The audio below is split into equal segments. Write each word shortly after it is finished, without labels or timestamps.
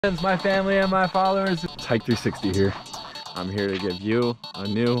My family and my followers. It's Hike 360 here. I'm here to give you a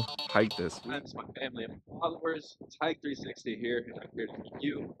new hike this week. Friends, my family and my followers. It's Hike 360 here, and I'm here to give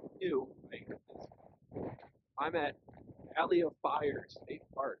you a new hike this week. I'm at Valley of Fire State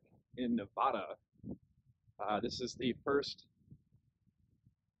Park in Nevada. This is the first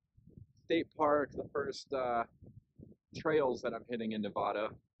state park, the first trails that I'm hitting in Nevada.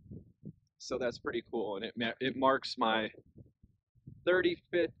 So that's pretty cool, and it marks my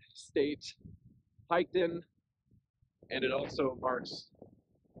 35th state hiked in, and it also marks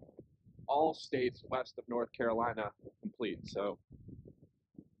all states west of North Carolina complete. So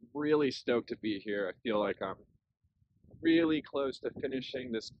really stoked to be here. I feel like I'm really close to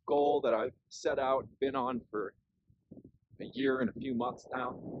finishing this goal that I've set out, been on for a year and a few months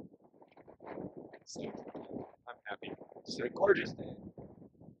now. So I'm happy. It's a gorgeous day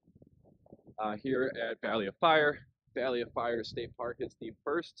here at Valley of Fire. Valley of Fire State Park is the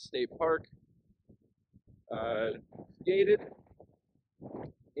first state park created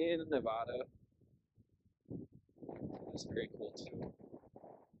in Nevada. It's very cool too.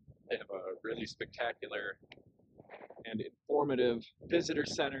 They have a really spectacular and informative visitor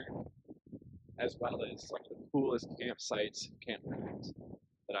center, as well as some of the coolest campsites, campgrounds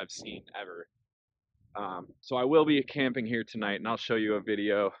that I've seen ever. So I will be camping here tonight, and I'll show you a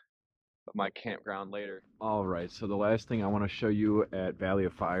video of my campground later. All right, so the last thing I want to show you at Valley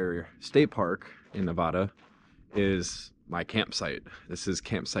of Fire State Park in Nevada is my campsite. This is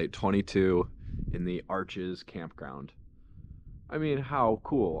campsite 22 in the Arches campground. I mean, how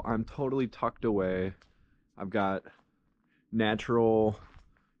cool. I'm totally tucked away. I've got natural,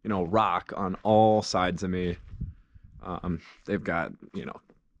 rock on all sides of me. They've got,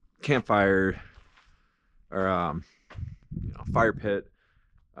 campfire or, fire pit,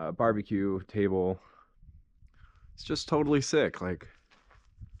 barbecue table. It's just totally sick. Like,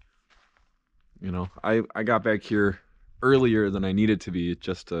 I got back here earlier than I needed to be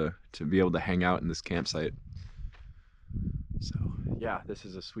just to be able to hang out in this campsite. So yeah, this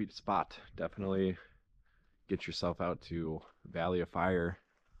is a sweet spot. Definitely get yourself out to Valley of Fire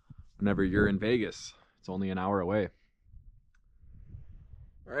whenever you're in Vegas. It's only an hour away.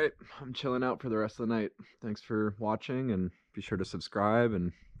 All right, I'm chilling out for the rest of the night. Thanks for watching, and be sure to subscribe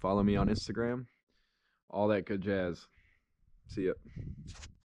and follow me on Instagram. All that good jazz. See ya.